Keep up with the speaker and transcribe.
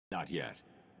Not yet.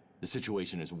 The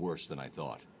situation is worse than I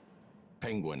thought.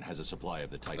 Penguin has a supply of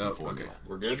the Titan formula. Okay.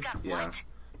 We're good? Yeah.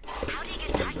 How do you get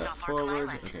Titan off forward. Arkham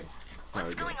Island? Okay.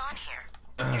 What's going on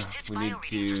here? Your suit's We need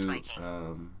bioreadings are to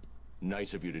spiking.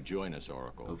 Nice of you to join us,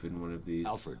 Oracle. open one of these.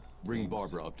 Alfred, bring things.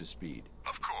 Barbara up to speed.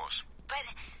 Of course. But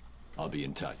I'll be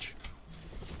in touch.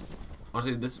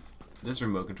 Honestly, this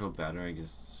remote control battering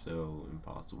is so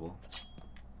impossible.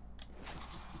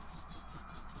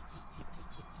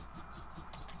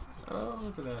 Oh,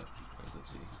 look at that.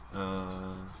 Let's see.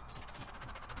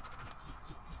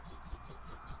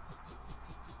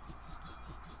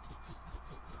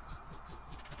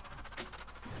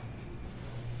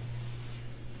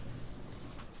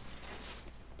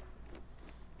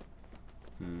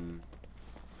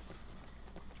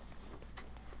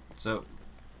 So,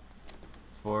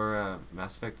 for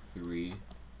Mass Effect 3,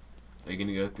 are you going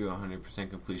to go through 100%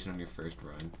 completion on your first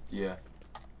run? Yeah.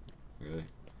 Really?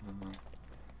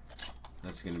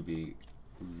 That's going to be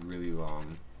really long.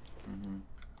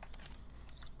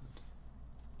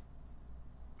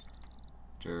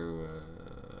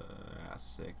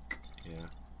 Jurassic, yeah.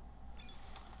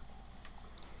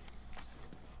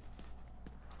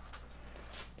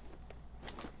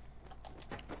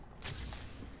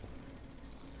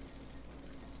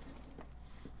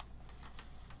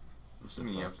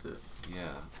 Assuming you have to.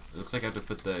 Yeah, it looks like I have to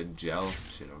put the gel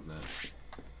shit on that.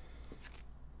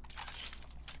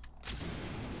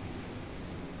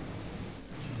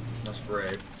 A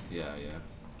spray. Yeah.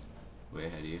 Way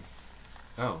ahead of you.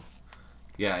 Oh.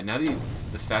 Yeah, now the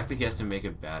fact that he has to make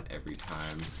a bat every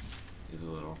time is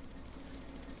a little...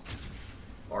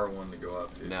 R1 to go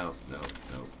up, dude. No. There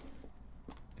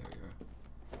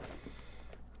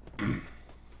we go.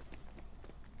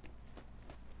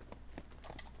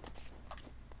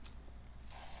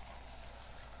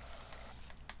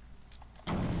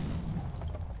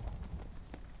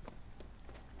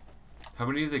 How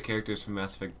many of the characters from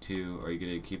Mass Effect 2 are you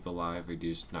going to keep alive, or do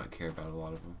you just not care about a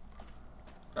lot of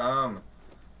them?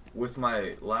 With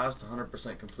my last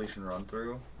 100% completion run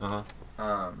through, Do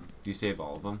you save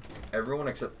all of them? everyone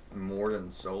except Morden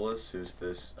Solus, who's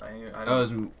this, I Oh,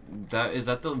 don't, is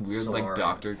that the weird, like, Solarian.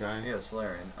 doctor guy? Yeah,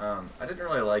 Solarian. I didn't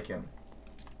really like him,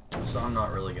 so I'm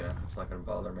not really gonna, it's not gonna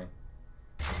bother me.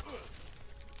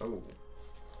 Oh.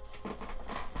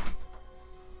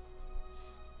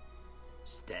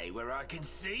 Stay where I can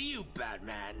see you,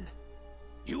 Batman.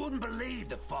 You wouldn't believe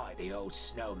the fight the old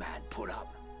snowman put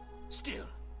up. Still,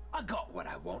 I got what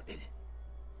I wanted.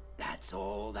 That's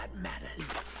all that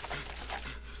matters.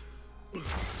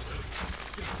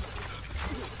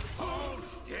 Hold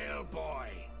still, boy.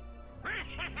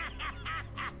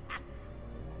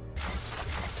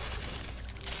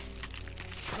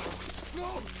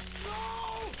 No!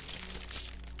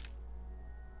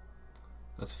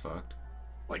 That's fucked.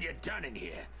 When you're done in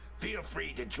here, feel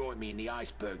free to join me in the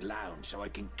Iceberg Lounge so I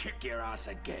can kick your ass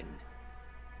again.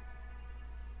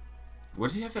 What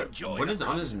does he have? Enjoy What the is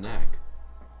on his neck?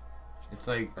 It's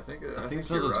like I think it's it's one of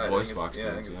you're those right. voice I box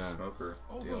think things. it's Yeah, a smoker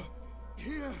deal. Over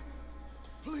here,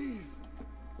 please.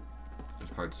 this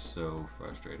part's so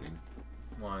frustrating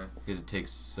Why? because it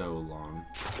takes so long.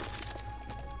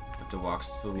 I have to walk The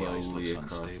ice slowly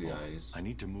looks across unstable. the ice. I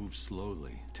need to move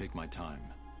slowly. Take my time.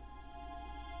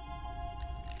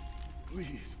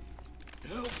 Please,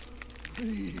 help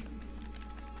me.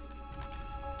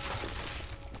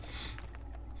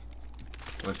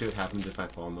 Let's see what happens if I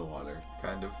fall in the water.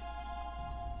 Kind of.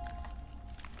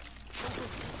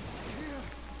 Here,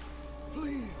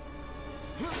 please.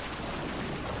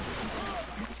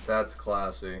 That's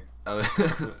classy.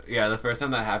 Yeah, the first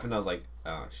time that happened, I was like,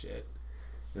 oh shit.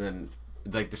 And then,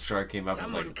 like, the shark came up and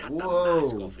Someone was like, cut the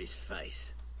mask whoa. off his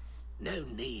face. No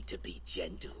need to be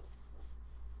gentle.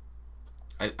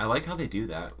 I like how they do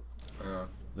that. Uh,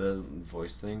 The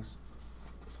voice things.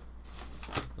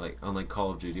 Like, on like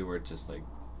Call of Duty where it's just like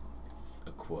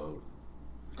a quote.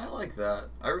 I like that.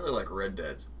 I really like Red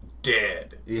Dead's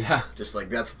dead. Yeah. Just like,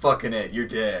 that's fucking it. You're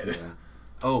dead. Yeah.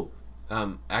 Oh,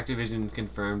 Activision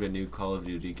confirmed a new Call of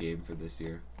Duty game for this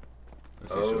year.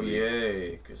 Oh, Officially. yay.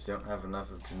 Because they don't have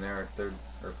enough of generic third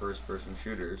or first person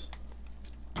shooters.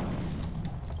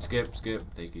 Skip.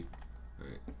 Thank you.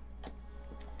 Alright.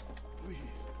 Please,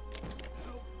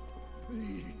 help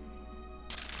me.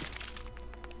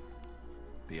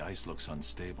 The ice looks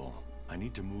unstable. I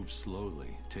need to move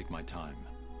slowly. Take my time.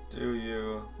 Do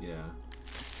you? Yeah.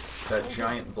 That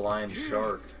giant blind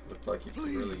shark looked like he could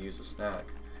really use a snack.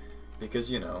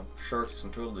 Because, you know, sharks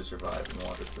can totally survive in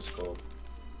waters this cold.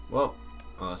 Well,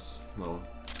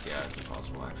 yeah, it's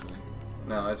impossible actually.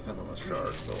 No, it depends on the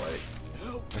shark, but like,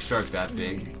 A shark that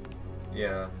big.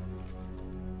 yeah.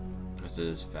 opposite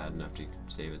is fat enough to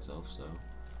save itself, so.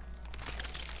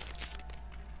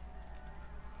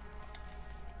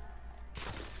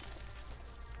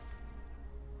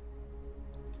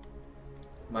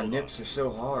 My nips are so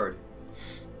hard.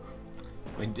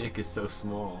 My dick is so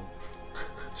small.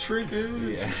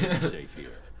 Shrinkage! Yeah. Safe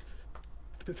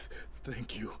here.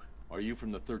 Thank you. Are you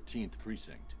from the 13th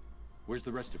precinct? Where's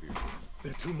the rest of your team?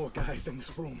 There are 2 more guys in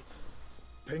this room.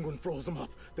 Penguin froze them up,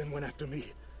 then went after me.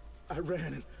 I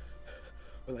ran and...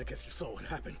 Well, I guess you saw what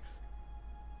happened.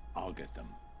 I'll get them.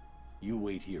 You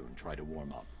wait here and try to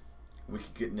warm up. We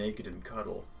could get naked and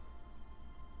cuddle.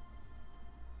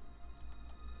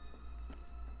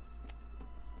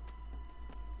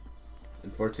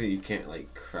 Unfortunately, you can't,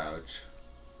 like, crouch.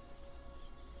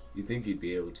 You'd think you'd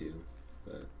be able to,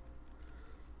 but...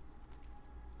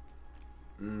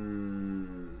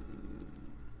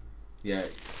 Yeah,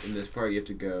 in this part you have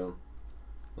to go,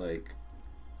 like,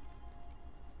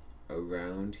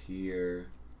 around here,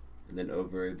 and then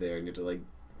over there, and you have to, like,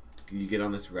 you get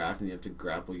on this raft and you have to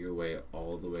grapple your way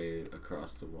all the way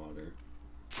across the water.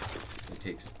 It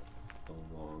takes a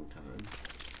long time.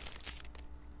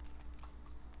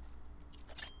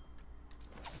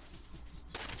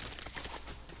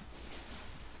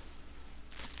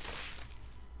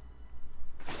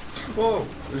 Whoa!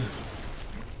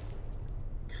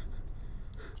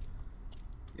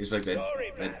 It's like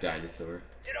that dinosaur.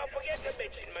 Did I forget to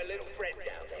mention my little friend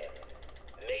down there?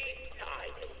 Me,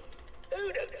 Tiny.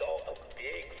 Who'd have thought a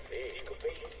big fish could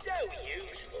be so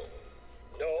useful?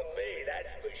 Not me,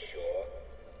 that's for sure.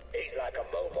 He's like a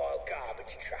mobile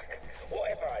garbage truck.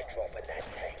 Whatever I drop in that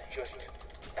tank just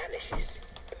vanishes.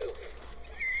 Poof.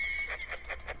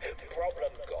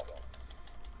 Problem gone.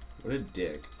 What a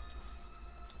dick.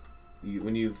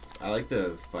 I like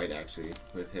the fight actually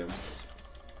with him.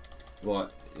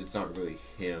 Well, it's not really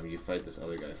him. You fight this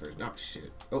other guy first. Oh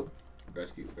shit. Oh,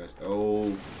 rescue. Oh,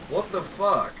 What the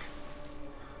fuck?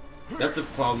 that's a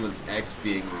problem with X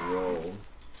being the roll.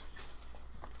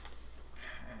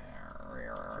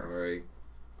 Sorry.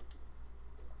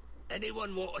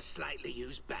 Anyone want a slightly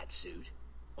used batsuit?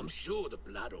 I'm sure the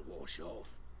blood will wash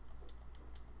off.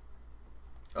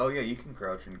 Oh yeah, you can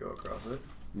crouch and go across it.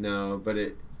 No, but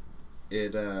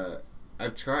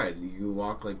I've tried. You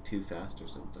walk like too fast or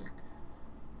something.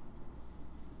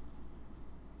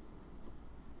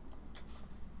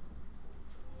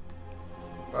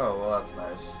 Oh, well that's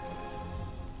nice.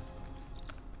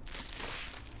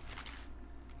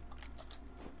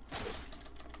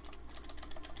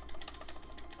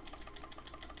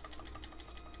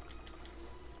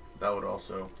 That would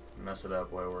also mess it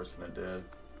up way worse than it did.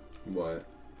 What?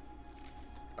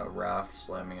 A raft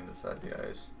slamming into the side of the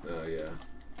ice. Oh yeah.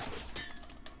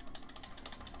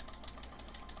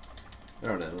 I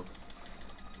don't know.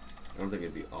 I don't think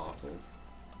it'd be awful.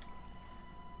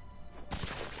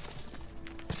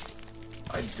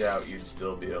 I doubt you'd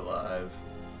still be alive.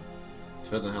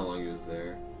 Depends on how long he was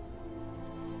there.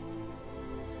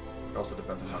 It also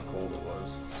depends on how cold it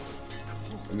was.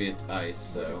 I mean, it's ice,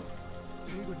 so.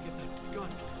 Penguin, get that gun.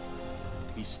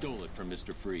 He stole it from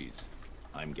Mr. Freeze.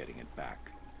 I'm getting it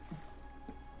back.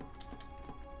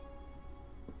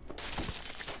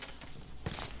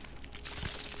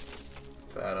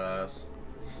 Fat ass.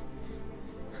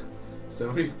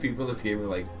 So many people in this game are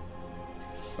like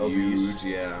Obese.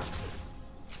 huge, yeah.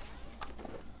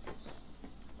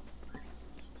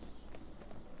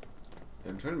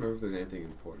 I'm trying to remember if there's anything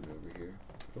important over here.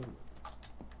 Oh.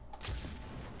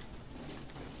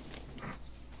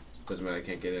 Doesn't matter, I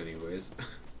can't get it anyways.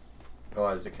 Oh,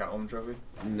 is it a Catwoman trophy?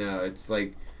 No, it's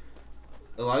like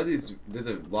a lot of these. There's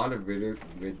a lot of Riddler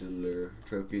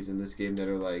trophies in this game that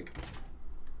are like.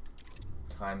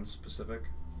 Time specific?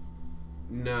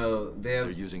 No, they're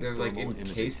like thermal in imaging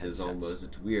cases headsets. almost.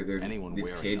 It's weird. They're Anyone these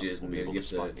wearing cages, them and will be you able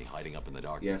to have spot me to hiding up in the you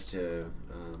have darkness. to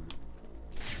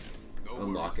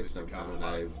unlock it somehow, and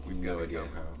I have no idea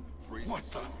how. What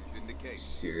the? In the case.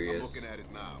 Serious. I'm looking at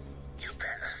it now. You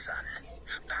better, son.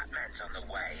 Batman's on the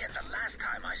way, and the last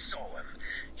time I saw him,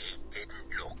 he didn't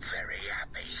look very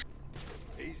happy.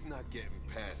 He's not getting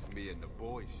past me and the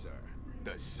boys, sir.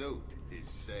 The suit is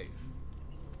safe.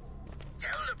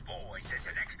 Tell the boys there's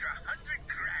an extra 100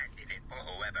 grand in it for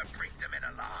whoever brings him in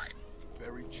alive.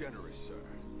 Very generous, sir.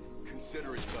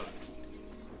 Consider it done.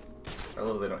 I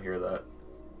love they don't hear that.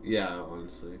 Yeah,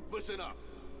 honestly. Listen up.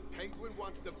 Penguin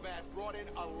wants the bat brought in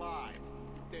alive.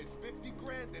 There's 50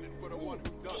 grand in it for the one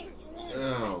who doesn't.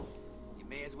 Oh. You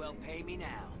may as well pay me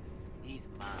now. He's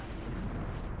mine.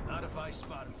 Not if I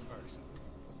spot him first.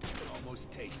 Almost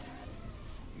tasted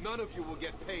it. None of you will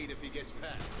get paid if he gets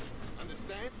past.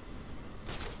 Understand?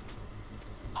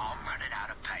 I'm running out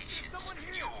of patience.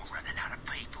 You're running out of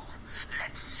people.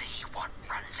 Let's see what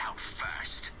runs out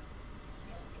first.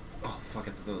 Oh fuck!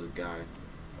 I thought that was a guy.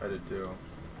 I did too.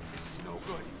 This is no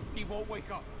good. He won't wake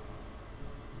up.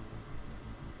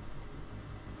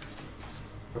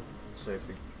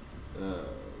 Safety. Oh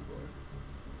boy.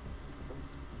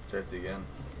 Safety again.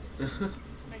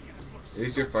 At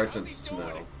least your farts don't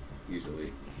smell,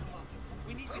 usually.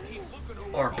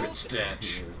 Armpit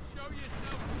stench. Yeah.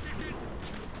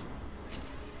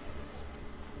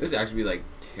 This would actually be like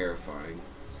terrifying.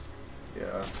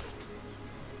 Yeah.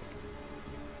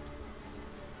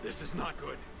 This is not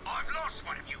good. I've lost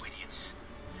one of you idiots.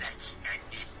 Let's end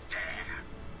it there.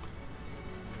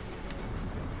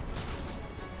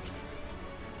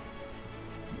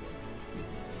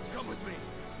 Come with me.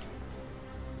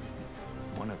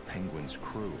 One of Penguin's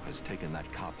crew has taken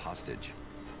that cop hostage.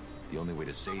 The only way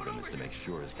to save him is to make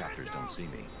sure his captors don't see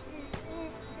me.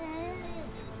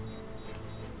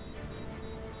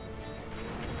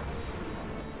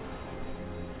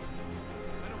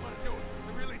 I don't want to do it.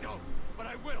 I really don't. But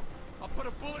I will. I'll put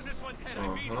a bullet in this one's head.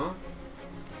 I mean it.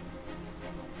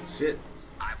 Shit.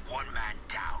 I'm one man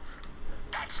down.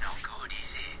 That's not good,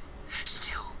 is it?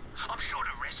 Still, I'm sure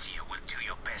the rest of you will do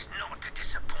your best not to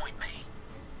disappoint me.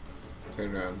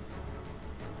 Turn around.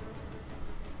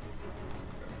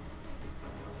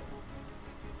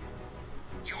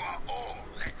 You are all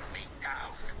letting me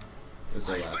down. This is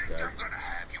the last guy. I'm gonna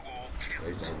have you all Oh,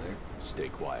 he's killed. down there. Stay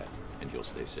quiet, and you'll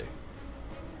stay safe.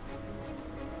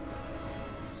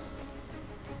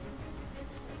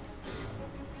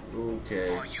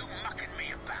 Okay. What are you mucking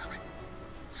me about?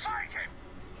 Fight him!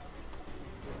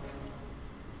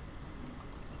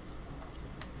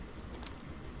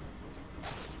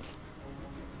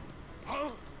 Huh?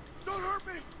 Don't hurt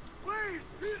me! Please!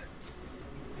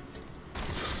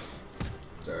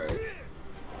 It's alright.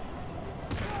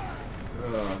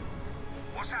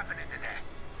 What's happening to there?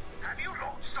 Have you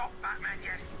lot stopped Batman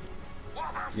yet?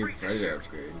 What about New free Predator pursuit?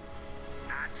 upgrade.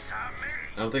 Answer me!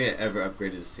 I don't think I ever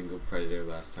upgraded a single Predator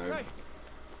last time. Hey!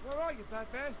 Where are you,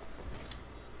 Batman?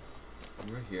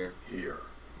 I'm right here. Here.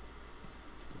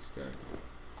 This guy.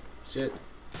 Shit.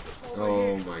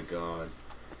 Oh my god.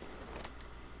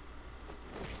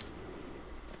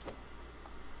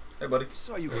 Hey, buddy.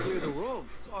 Saw you clear the room.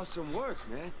 It's awesome work,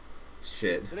 man.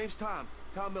 Shit. The name's Tom.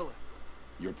 Tom Miller.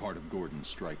 You're part of Gordon's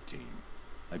strike team.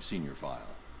 I've seen your file.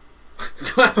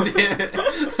 God damn it.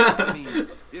 I mean,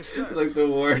 yes, sir. Like the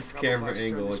worst How about camera us turn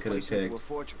angle I this could have place into picked. a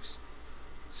fortress.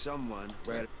 Someone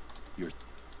read. You're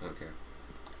Okay.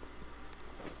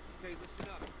 Okay, listen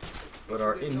up. But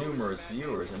our innumerous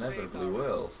viewers inevitably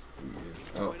will.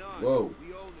 Yeah. Oh, whoa.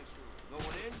 We own this room.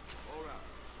 Going in or out?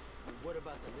 What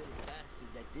about the little bastard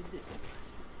that did this to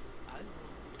us? I don't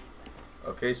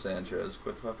know. Okay, Sanchez,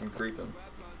 quit fucking creeping.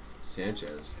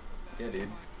 Sanchez. Yeah, dude.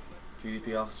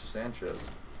 GDP Officer Sanchez.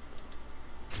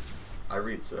 I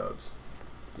read subs.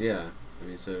 Yeah. I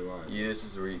mean, so do I. Yeah, this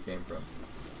is where you came from.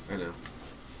 I know.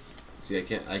 See, I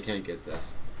can't get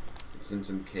this. It's in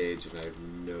some cage and I have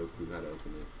no clue how to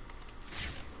open it.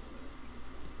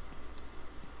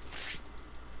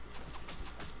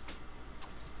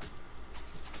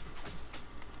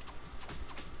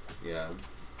 Yeah.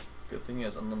 Good thing he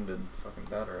has unlimited fucking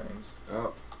batarangs.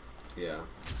 Oh. Yeah.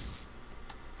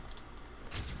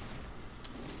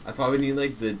 I probably need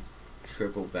like the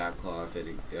triple backclaw if it,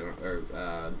 or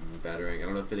batarang. I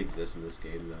don't know if it exists in this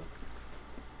game though.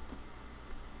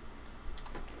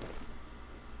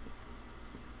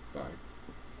 Bye.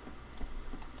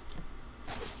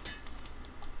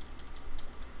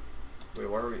 Wait,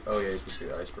 why are we? Oh yeah, he's supposed to be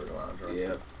the iceberg lounge, right?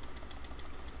 Yep.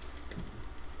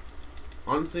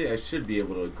 Honestly, I should be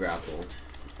able to grapple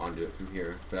onto it from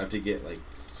here, but I have to get like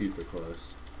super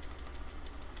close.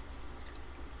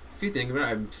 If you think about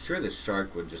it, I'm sure the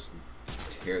shark would just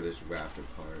tear this raft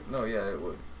apart. No, yeah, it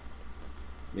would.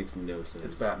 Makes no sense.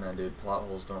 It's Batman, dude. Plot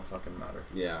holes don't fucking matter.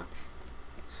 Yeah.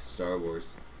 Star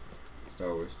Wars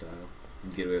style. You can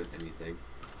get away with anything.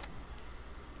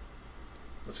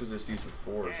 Let's just use the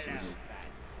Force.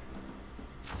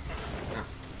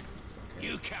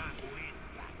 You can't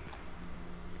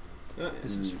win.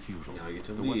 This is futile. Now I get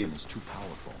to the leave. weapon is too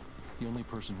powerful. The only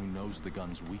person who knows the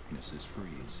gun's weakness is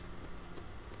Freeze.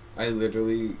 I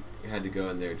literally had to go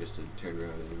in there just to turn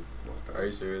around and walk out. Are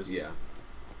you serious? Yeah.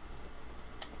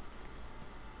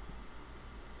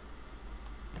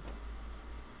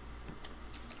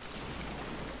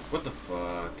 What the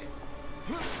fuck?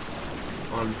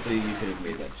 Honestly, you could have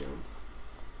made that jump.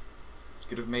 You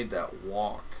could have made that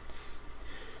walk.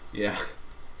 Yeah.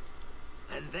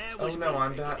 And there Oh was no, me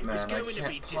I'm thinking it was Batman. I going to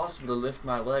be can't possibly lift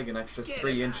my leg an extra Get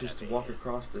 3 him out inches of to walk here.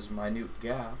 across this minute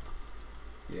gap.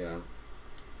 Yeah.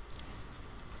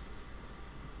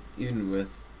 Even with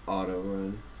auto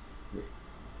run.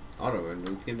 Auto run?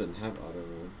 This game doesn't have auto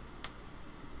run.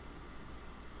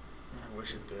 I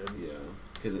wish it did. Yeah.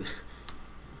 Because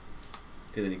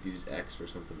then you could use X or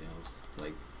something else.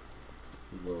 Like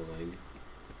rolling.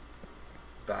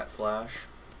 Bat Flash.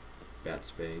 Bat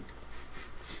Spank.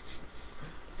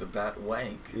 The Bat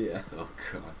Wank. Yeah. Oh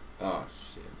god. Oh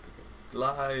shit. Okay.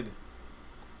 Glide.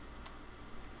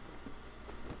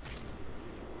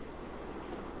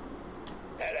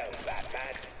 Hello,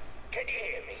 Batman. Can you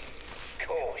hear me? Of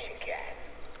course you can.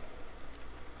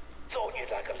 Thought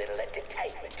you'd like a little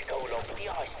entertainment to go along with the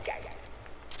ice skate.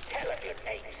 Tell him your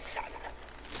name's Sutter.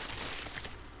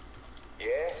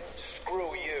 Yeah?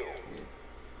 Screw you.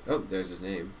 Oh, there's his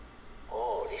name.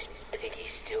 Oh, this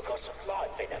piggy's still got some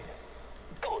life in him.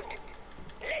 Good.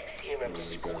 Let's hear him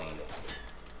squeal.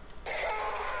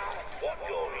 What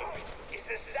you're in is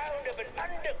the sound of an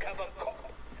undercover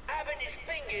cop having his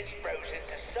fingers frozen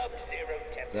to sub-zero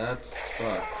temperature. That's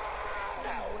fucked.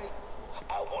 Now,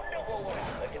 I wonder what would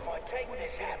happen if I take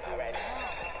this hammer and...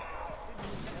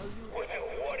 Well,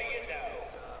 what do you know?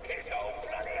 His whole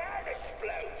bloody hand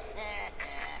explodes.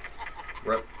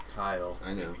 Reptile.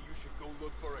 I know. You should go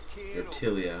look for a kid.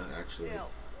 Reptilia, actually. Hell,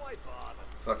 why bother?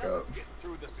 Fuck up. Get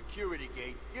through the security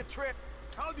gate. You trip.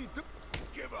 How do you do?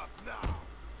 Give up now.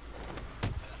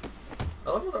 I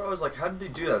love how they're always like, how did he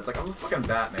do that? It's like, I'm the fucking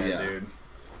Batman, Yeah. dude.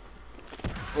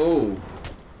 Oh.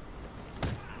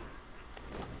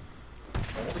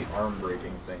 All the arm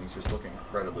breaking things just look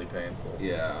incredibly painful.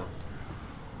 Yeah.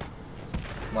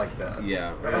 Like that.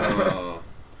 Yeah.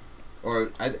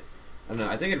 Or I don't know.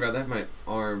 I think I'd rather have my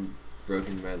arm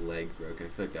broken than my leg broken. I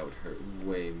feel like that would hurt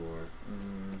way more.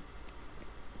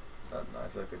 I don't know. I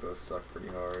feel like they both suck pretty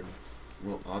hard.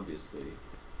 Well, obviously.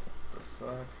 The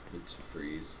fuck? It's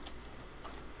freeze.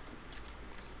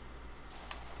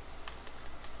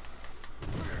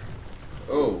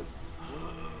 Oh.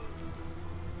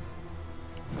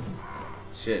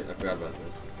 Shit, I forgot about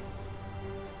this.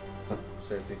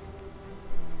 Safety.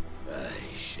 I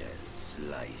shall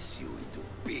slice you into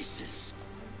pieces,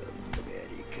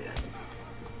 American.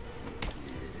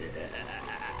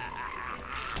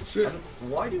 Shit. And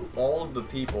why do all of the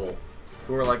people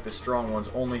who are like the strong ones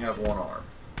only have one arm?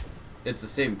 It's the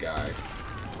same guy.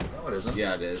 No, it isn't.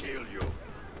 Yeah, it is.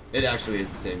 It actually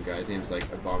is the same guy. His name's like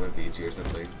Obama Vici or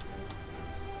something.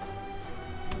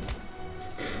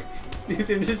 He's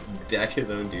gonna just deck his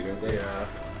own dude right there. Yeah.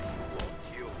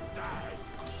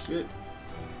 Shit.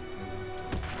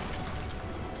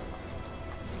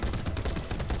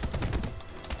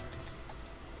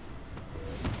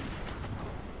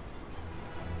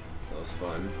 That was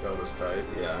fun. That was tight.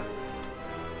 Yeah.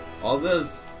 All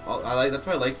those, that's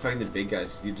why I like fighting the big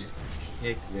guys. You just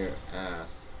kick their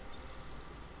ass.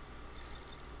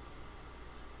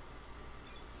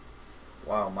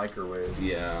 Wow, microwave.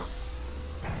 Yeah.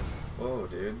 Whoa,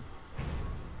 dude.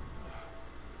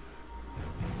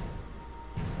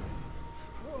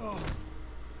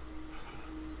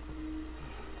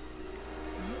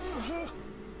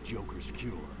 Joker's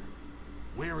cure.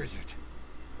 Where is it?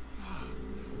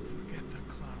 Forget the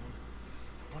clown.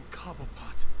 I want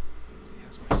Cobblepot. He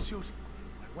has my suit,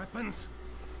 my weapons.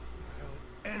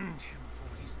 I'll end him for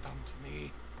what he's done to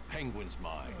me. Penguin's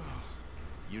mine.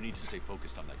 You need to stay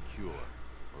focused on that cure,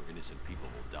 or innocent people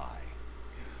will die.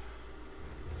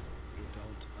 You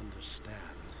don't understand.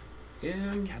 Yeah,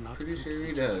 I I'm cannot pretty sure he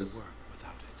complete my does. work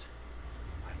without it.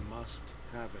 I must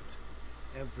have it.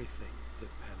 Everything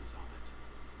depends on it.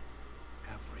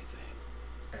 Everything.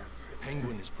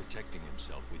 Penguin is protecting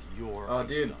himself with your Oh, ice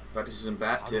dude. gun. About to see some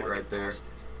bat How do tit I right get there. past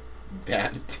it?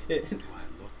 Bad tit. Do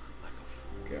I look like a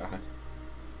fool? God.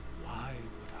 Why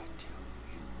would I tell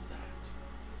you that?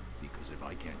 Because if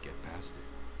I can't get past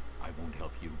it, I won't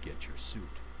help you get your suit.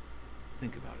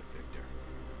 Think about it, Victor.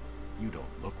 You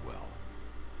don't look well.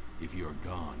 If you're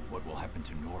gone, what will happen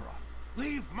to Nora?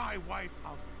 Leave my wife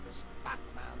out of this,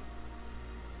 Batman.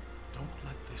 Don't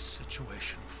let this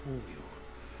situation fool you.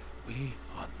 We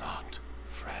are not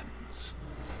friends.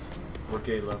 We're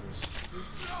gay lovers.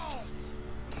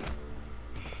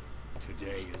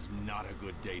 Today is not a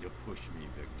good day to push me,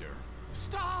 Victor.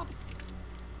 Stop!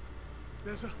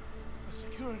 There's a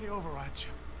security override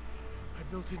chip I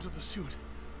built into the suit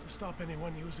to stop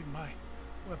anyone using my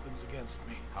weapons against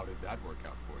me. How did that work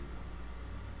out for you?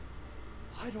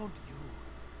 Why don't you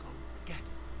go get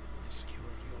the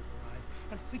security override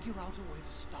and figure out a way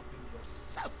to stop him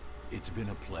yourself? It's been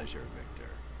a pleasure, Victor.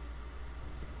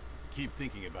 Keep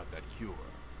thinking about that cure.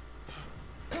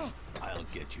 I'll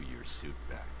get you your suit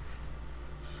back.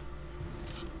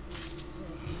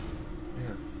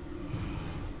 Yeah.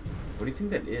 What do you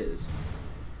think that is?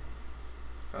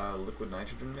 Liquid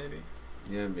nitrogen, maybe?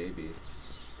 Yeah, maybe.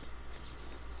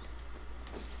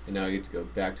 And now I get to go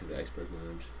back to the iceberg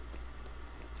lounge.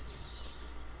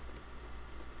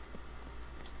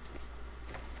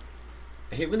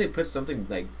 I hate when they put something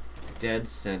like dead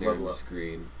center on the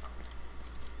screen.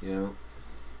 You know?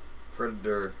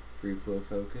 Predator. Free flow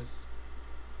focus.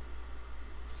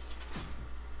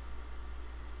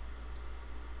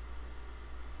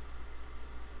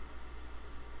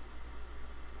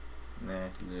 Nah.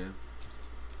 Yeah.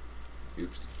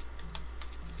 Oops.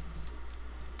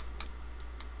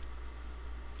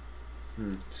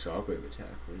 Shockwave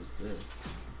attack. What is this?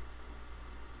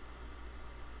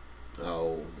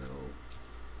 Oh no.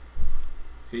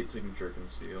 Heat signature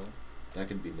conceal. That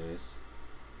could be nice.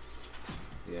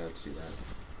 Yeah, let's see that.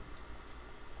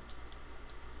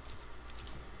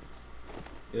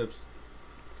 Oops.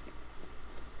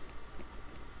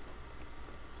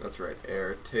 That's right,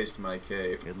 air. Taste my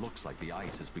cape. It looks like the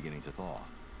ice is beginning to thaw.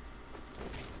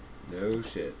 No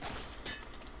shit.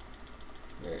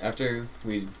 Alright, after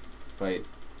we fight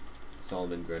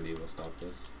Solomon Grundy, we'll stop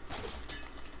this.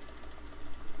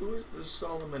 Who is the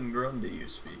Solomon Grundy you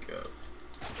speak of?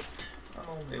 I'm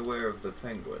only aware of the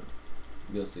penguin.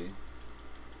 You'll see.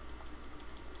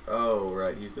 Oh,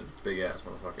 right, he's the big ass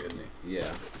motherfucker, isn't he?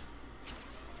 Yeah.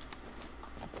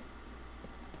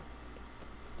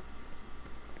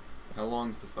 How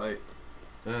long's the fight?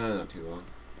 Not too long.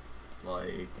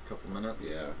 Like a couple minutes?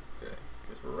 Yeah. Okay.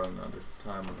 Guess we're running out of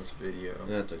time on this video.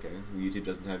 That's okay. YouTube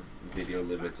doesn't have video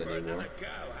limits anymore.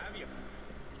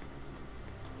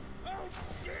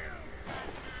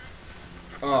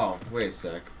 Oh, wait a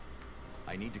sec.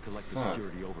 I need to collect the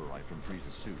security override from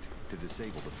Freeze's suit to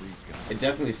disable the freeze gun. It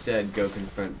definitely said go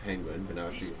confront Penguin, but now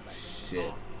I have to...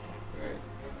 Shit.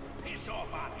 Alright.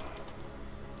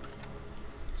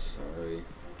 Sorry.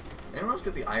 Anyone else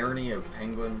get the irony of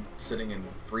Penguin sitting in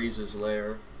Freeze's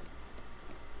lair?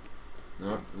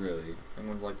 Not really.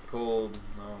 Penguin's like the cold?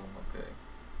 No, okay.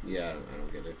 Yeah, I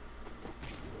don't get it.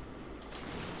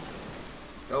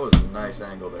 That was a nice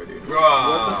angle there, dude.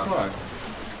 What the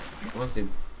fuck? I want to say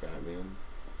Batman.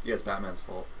 Yeah, it's Batman's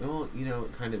fault. Well, you know,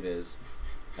 it kind of is.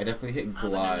 I definitely hit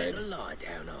glide. Having a little lie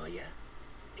down, are ya?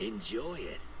 Enjoy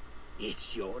it.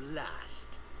 It's your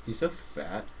last. He's so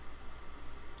fat.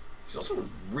 He's also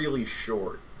really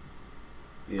short.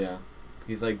 Yeah.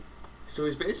 He's like... So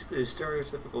he's basically a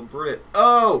stereotypical Brit.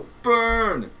 Oh!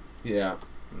 Burn! Yeah.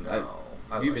 No.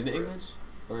 Have you been to England?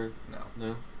 Or... No.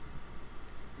 No?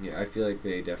 Yeah, I feel like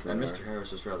they definitely And Mr.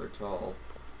 Harris is rather tall.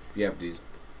 Yeah, but he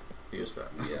is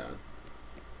fat. Yeah.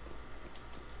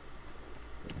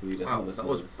 Hopefully he doesn't wow, listen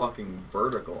that was to this. fucking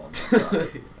vertical on that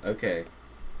side. Okay.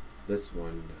 This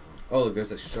one now. Oh, look,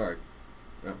 there's a shark.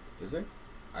 Oh, is there?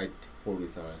 I totally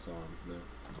thought I saw him. No.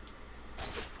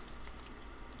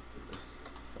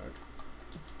 Fuck.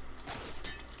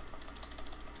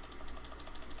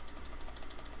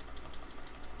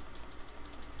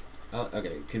 Oh,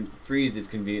 okay. Freeze is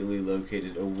conveniently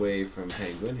located away from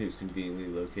Penguin, who's conveniently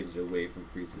located away from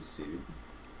Freeze's suit.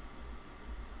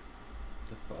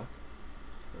 The fuck?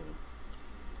 Oh.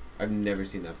 I've never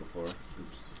seen that before.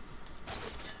 Oops.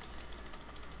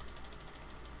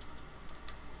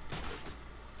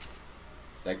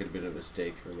 That could have been a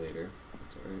mistake for later.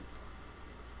 That's alright.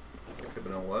 That could have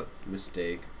been a what?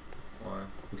 Mistake. Why?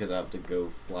 Because I have to go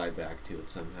fly back to it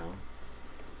somehow.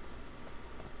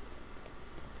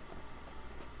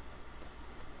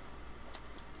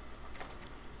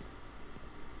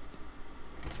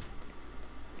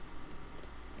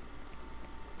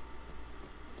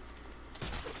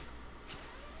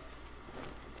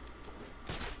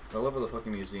 I love how the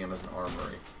fucking museum is an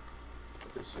armory.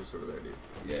 It's just over there, dude.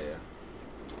 Yeah, yeah.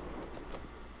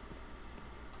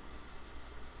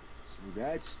 So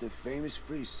that's the famous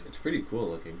freeze suit. It's pretty cool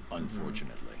looking.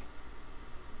 Unfortunately.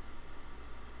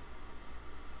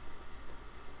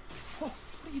 Oh,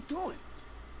 what are you doing?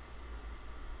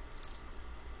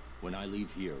 When I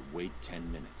leave here, wait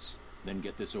 10 minutes. Then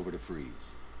get this over to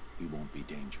Freeze. He won't be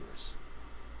dangerous.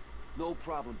 No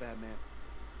problem, Batman.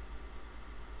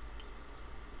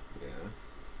 Yeah.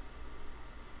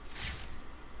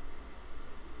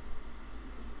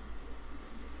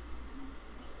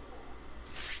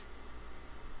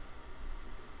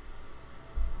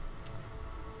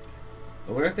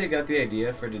 I wonder if they got the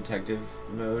idea for detective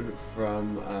mode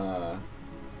from,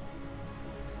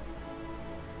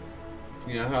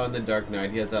 you know how in The Dark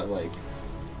Knight he has that, like,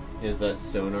 he has that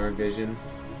sonar vision?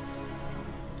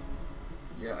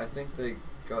 Yeah, I think they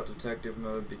got detective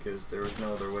mode because there was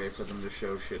no other way for them to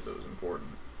show shit that was important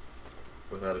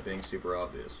without it being super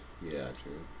obvious. Yeah,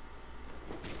 true.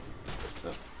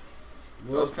 Oh.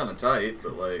 Well, it was kind of tight,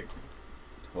 but like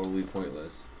totally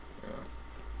pointless. Yeah.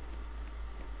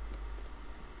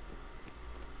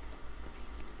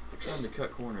 We're trying to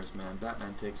cut corners, man.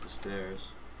 Batman takes the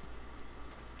stairs.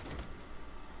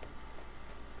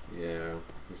 Yeah,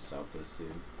 we'll stop this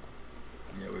soon.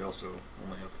 Yeah, we also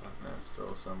only have 5 minutes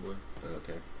till assembly.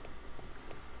 Okay.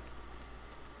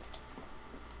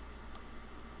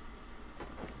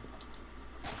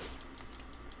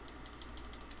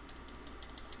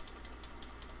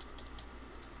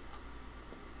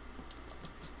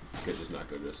 Could just not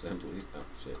go to assembly. Oh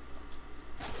shit.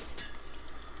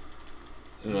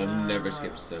 And I've never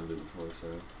skipped assembly before, so.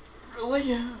 Really?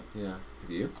 Yeah. Yeah. Have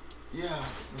you? Yeah,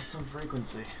 with some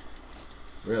frequency.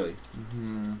 Really?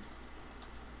 Mm-hmm.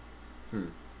 Hmm.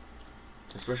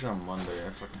 Especially on Monday, I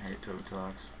fucking hate Toad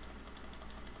Talks.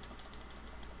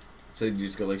 So you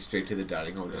just go like straight to the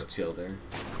dining hall and just chill there?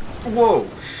 Whoa,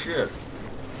 shit.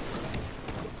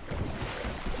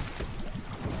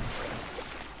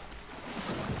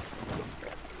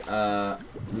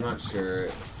 I'm not sure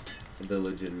the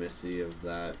legitimacy of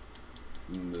that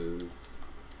move.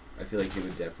 I feel like he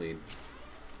would definitely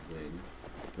win.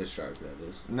 The shark, that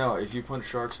is. No, if you punch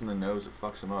sharks in the nose, it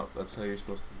fucks them up. That's how you're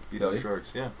supposed to beat up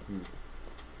sharks. Yeah. Hmm.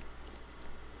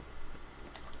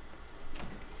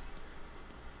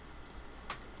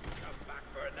 Come back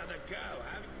for another go,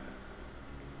 have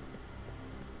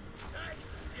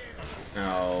you?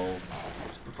 Ow.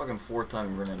 It's the fucking 4th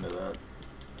time we run into that.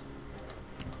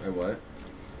 What?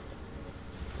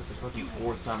 It's like the fucking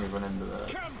 4th time we run into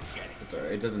that. It's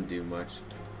alright, it doesn't do much.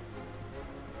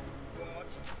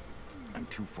 I'm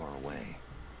too far away.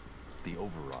 The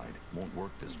override won't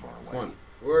work this far away. Come on,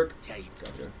 work.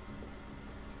 Gotcha.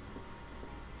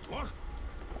 What?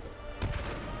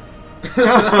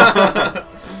 That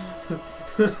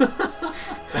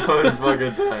was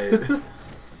fucking tight.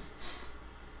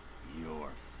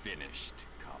 You're finished,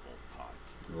 Cobblepot.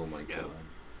 Oh my god.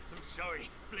 I'm sorry.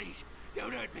 Please,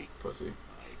 don't hurt me. Pussy. I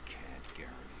can't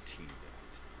guarantee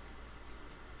that.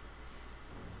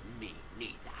 Me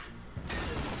neither.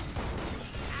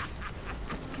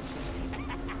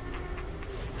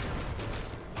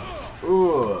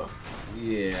 Ooh.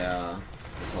 Yeah.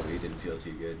 Probably didn't feel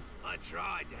too good. I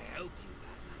tried to help you,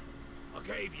 Batman. I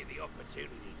gave you the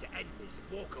opportunity to end this and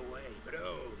walk away, but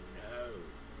oh no.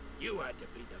 You had to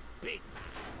be the big man.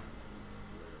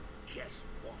 Well, guess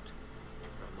what?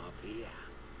 From up here,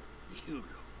 you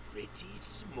look pretty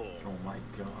small. Oh my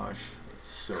gosh. It's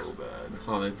so bad.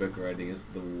 Comic book writing is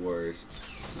the worst.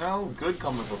 No, good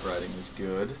comic book writing is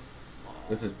good.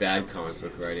 This is bad comic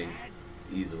book writing.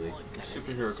 Easily.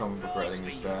 Superhero comic book writing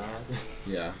is bad.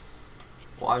 Yeah.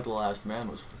 Why the Last Man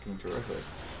was fucking terrific.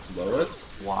 Lois?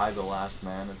 Why the Last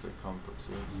Man is a comic book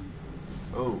series.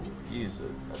 Oh, he's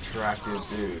an attractive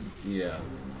dude. Yeah.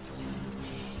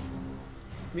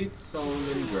 Meet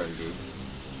Solomon Grundy.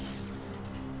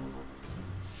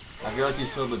 I feel like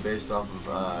he's totally based off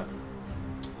of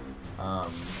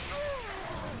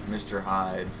Mr.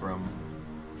 Hyde from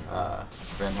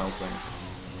Van Helsing.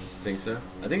 Think so?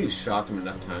 I think you've shocked him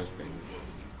enough times, Ping.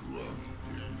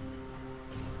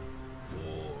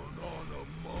 Born on a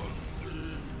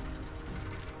Monday,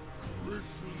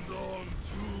 christened on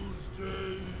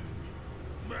Tuesday,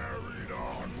 married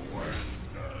on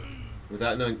Wednesday.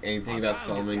 Without knowing anything about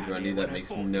Solomon Grundy, that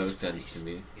makes no sense to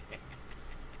me.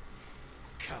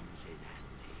 Comes in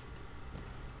handy.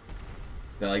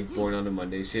 That like born on a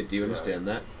Monday shit. Do you understand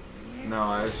that? No,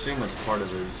 I assume it's part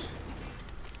of his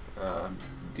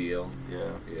deal?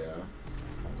 Yeah. Yeah.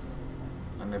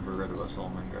 I never read about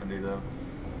Solomon Grundy though.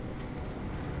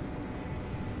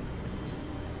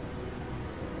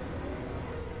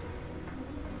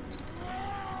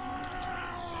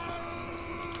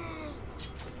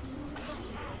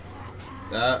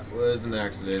 That was an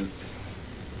accident.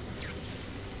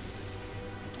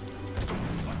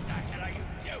 What the hell are you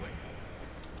doing?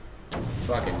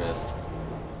 Fucking missed.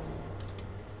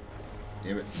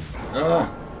 Damn it. Ugh!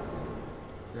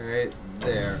 Right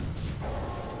there.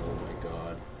 Oh my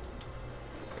god.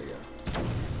 There you go.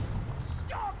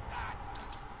 Stop that!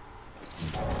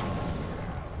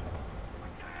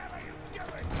 What the hell are you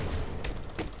doing?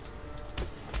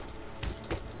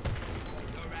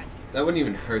 That wouldn't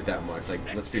even hurt that much, like,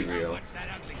 let's be real. How much that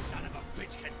ugly son of a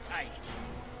bitch can take.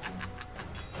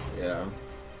 Yeah.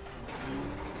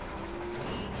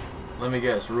 Let me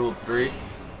guess, rule of 3?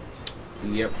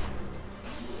 Yep.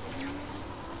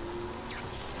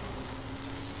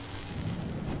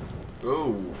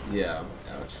 Oh. Yeah.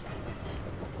 Ouch.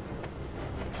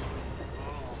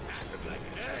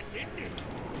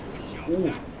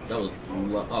 Ooh, that was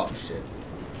oh shit.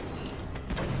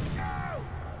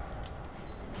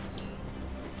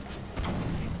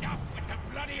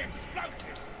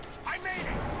 explosives! I made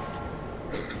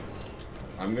it!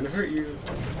 I'm gonna hurt you.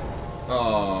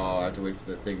 Oh, I have to wait for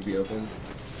the thing to be open.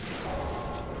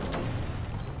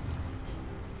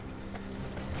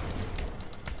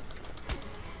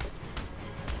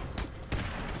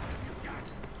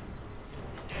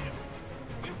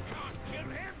 You can't kill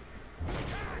him! You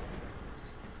can't!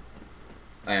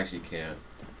 I actually can't.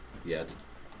 Yet.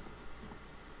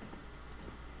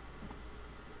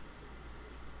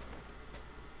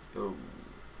 Oh.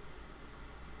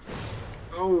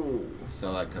 Oh!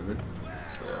 Saw that coming.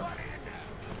 Yeah.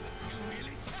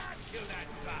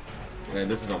 Yeah,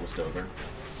 this is almost over.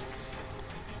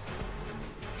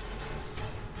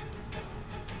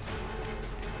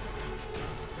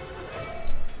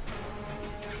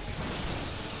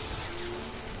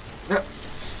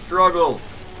 Struggle!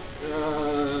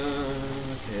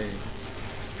 Okay.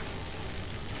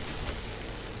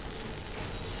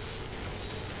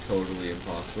 Totally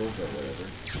impossible, but whatever.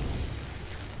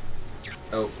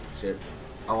 Oh, shit.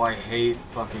 Oh, I hate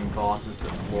fucking bosses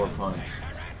that floor punch.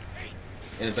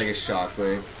 And it's like a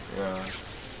shockwave. Yeah.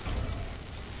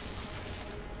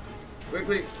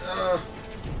 Quickly! Fuck.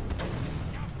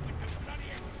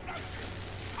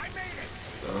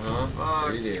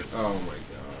 What do you do? Oh my god.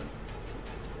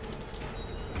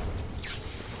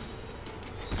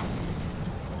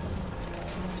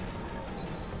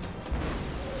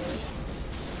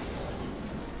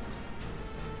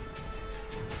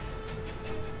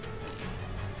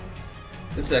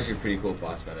 This is actually a pretty cool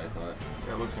boss fight, I thought.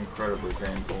 That looks incredibly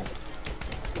painful.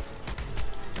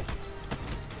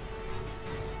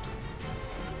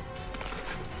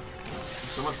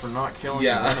 So much for not killing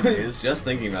Yeah, his I was enemies. just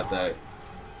thinking about that.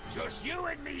 Just you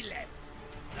and me left.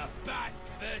 The bat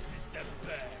versus the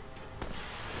bird.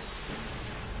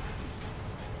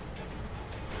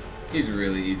 He's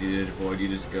really easy to avoid. You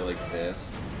just go like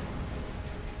this.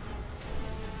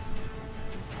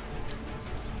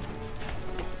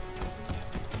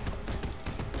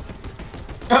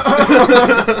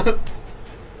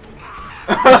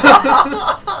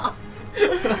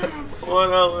 What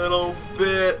a little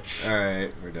bitch.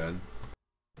 Alright, we're done.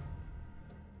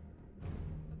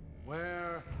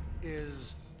 Where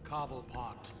is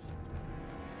Cobblepot?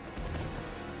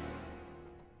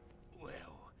 Well,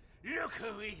 look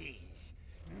who it is.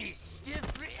 Mr.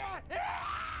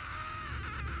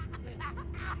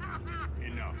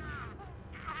 Enough.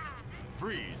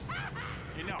 Freeze.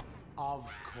 Enough.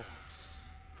 Of course.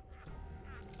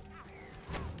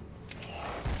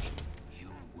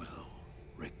 You will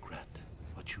regret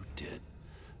what you did,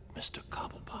 Mr.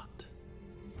 Cobblepot.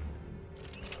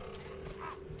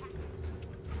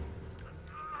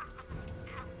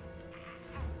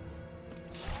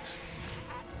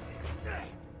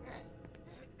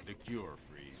 The cure,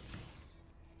 Freeze.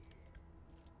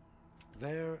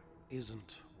 There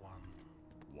isn't one.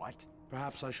 What?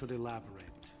 Perhaps I should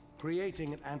elaborate.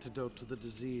 Creating an antidote to the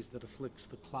disease that afflicts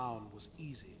the clown was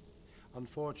easy.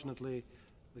 Unfortunately,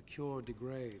 the cure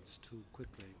degrades too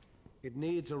quickly. It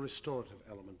needs a restorative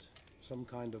element, some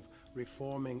kind of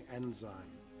reforming enzyme.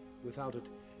 Without it,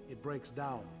 it breaks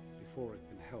down before it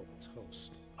can help its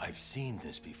host. I've seen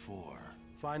this before.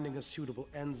 Finding a suitable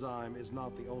enzyme is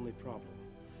not the only problem.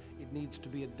 It needs to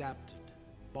be adapted,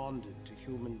 bonded to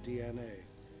human DNA.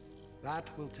 That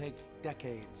will take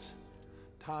decades.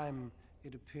 Time,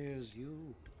 it appears,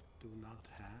 you do not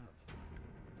have.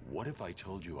 What if I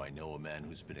told you I know a man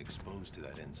who's been exposed to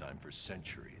that enzyme for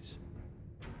centuries?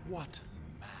 What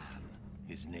man?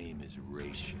 His name is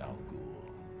Ra's al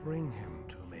Ghul. Bring him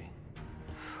to me.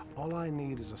 All I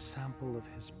need is a sample of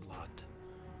his blood.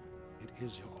 It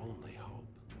is your only hope.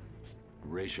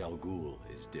 Ra's al Ghul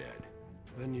is dead.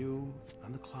 Then you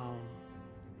and the clown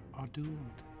are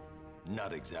doomed.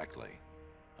 Not exactly.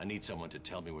 I need someone to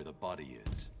tell me where the body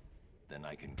is. Then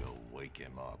I can go wake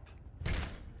him up.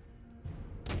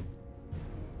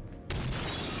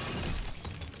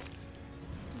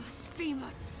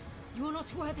 Blasphemer! You are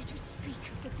not worthy to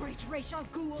speak of the great Ra's al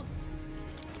Ghul.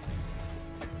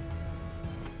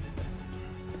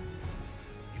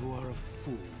 You are a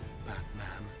fool,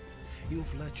 Batman.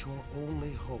 You've let your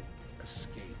only hope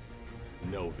escape.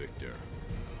 No, Victor.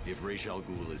 If Ra's al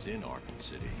Ghul is in Arkham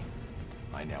City,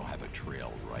 I now have a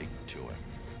trail right to him.